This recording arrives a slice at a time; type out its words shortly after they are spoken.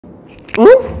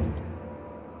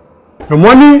Your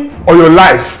money or your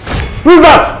life? Who is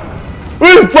that? Who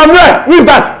is from where? Who is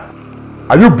that?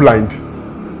 Are you blind?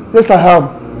 Yes, I am.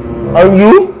 And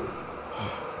you?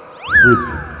 Wait.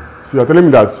 So you are telling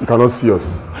me that you cannot see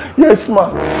us? Yes,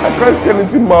 ma. I can't see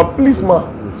anything, ma. Please, ma.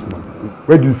 Yes, ma.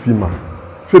 Where do you see, ma?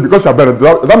 Say because you are blind,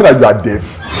 does that mean that you are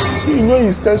deaf? You know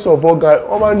his sense of organ.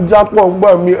 Oh man, Jack won't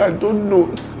buy me. I don't know.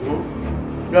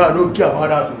 Yeah, I don't care about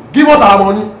that. Give us our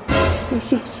money.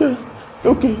 Sure.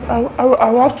 Okay,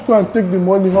 I'll have to go and take the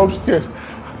money upstairs.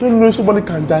 I don't know if somebody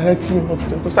can direct me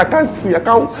upstairs because I can't see. I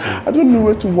don't know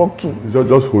where to walk to.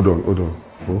 Just hold on.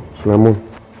 Oh, Suleiman,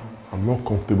 I'm not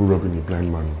comfortable robbing a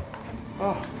blind man.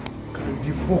 Can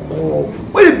you fuck up?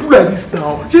 Why you do like this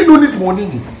now? She don't need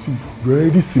money. See, you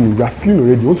already sinning. You are stealing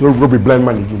already. You want to rob a blind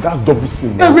man again? That's double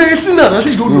sin. Yeah, we're a sinner.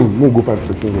 She don't know. No, go find a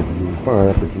person. No, find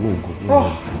another person. No, go.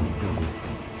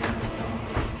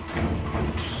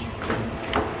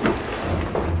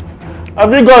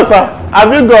 Have you got, sir?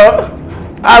 Have you got?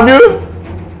 Have you?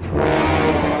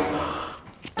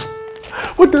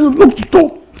 What the look to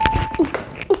talk?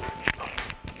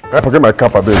 I forget my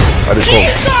cap, I beg. I dey come.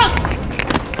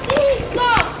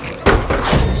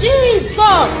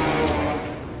 Jesus!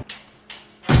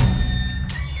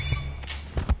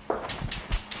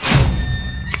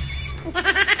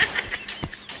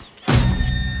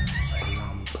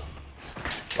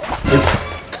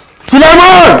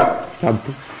 Suleiman!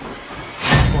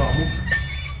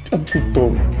 I'm too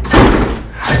tall.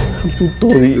 I'm too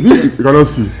tall. You cannot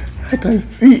see. I can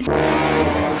see.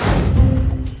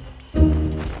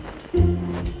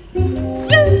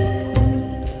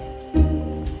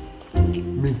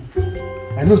 Me,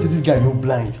 I know that this guy no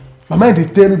blind. My mind dey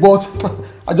tell me, but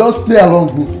I just play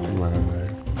along.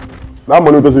 That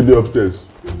money doesn't be upstairs.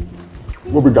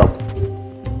 Go big up.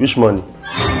 Which money?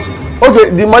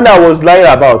 Okay, the money I was lying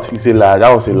about is a lie.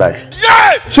 That was a lie.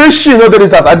 She know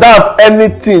this house. I don't have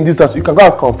anything in this house. You can go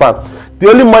and confirm. The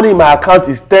only money in my account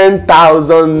is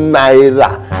 10,000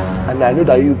 naira. And I know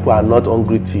that you people are not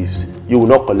hungry thieves. You will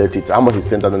not collect it. How much is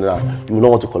 10,000 naira? You will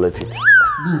not want to collect it.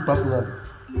 Me personally,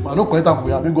 I don't collect that for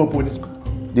you. I go police.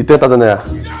 The 10,000 naira?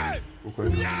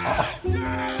 Okay.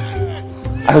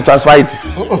 I will transfer it.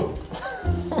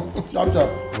 Sharp.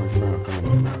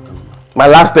 My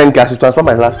last 10k, I should transfer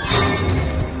my last.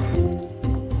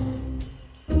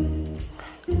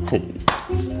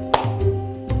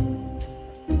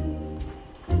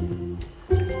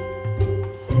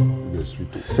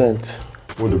 Sent.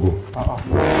 Where to go?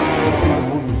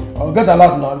 I'll get a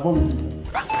lot now.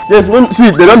 Yes, see,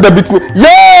 they don't debit me.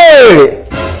 Yeah!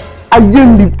 I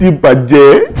am meeting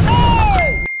Baje.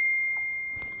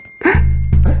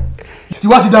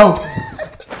 What it down?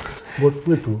 But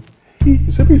wait,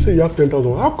 you said you have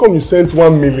 10,000. How come you sent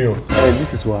 1 million?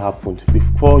 This is what happened.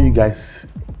 Before you guys,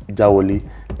 Jawoli,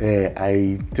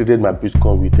 I traded my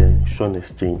Bitcoin with Sean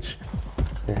Exchange.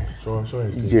 Sure,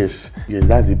 exchange. Yes,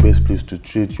 that's the best place to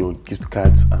trade your gift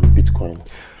cards and Bitcoin.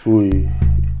 So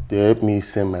they help me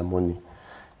send my money.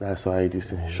 That's why it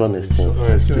is Sean Exchange.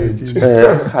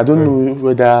 I don't know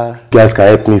whether you guys can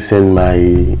help me send my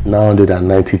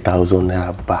 990,000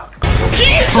 naira back.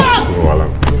 Jesus!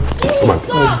 Come on.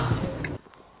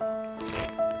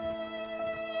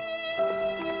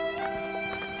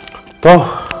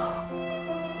 Oh,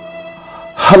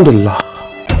 alhamdulillah.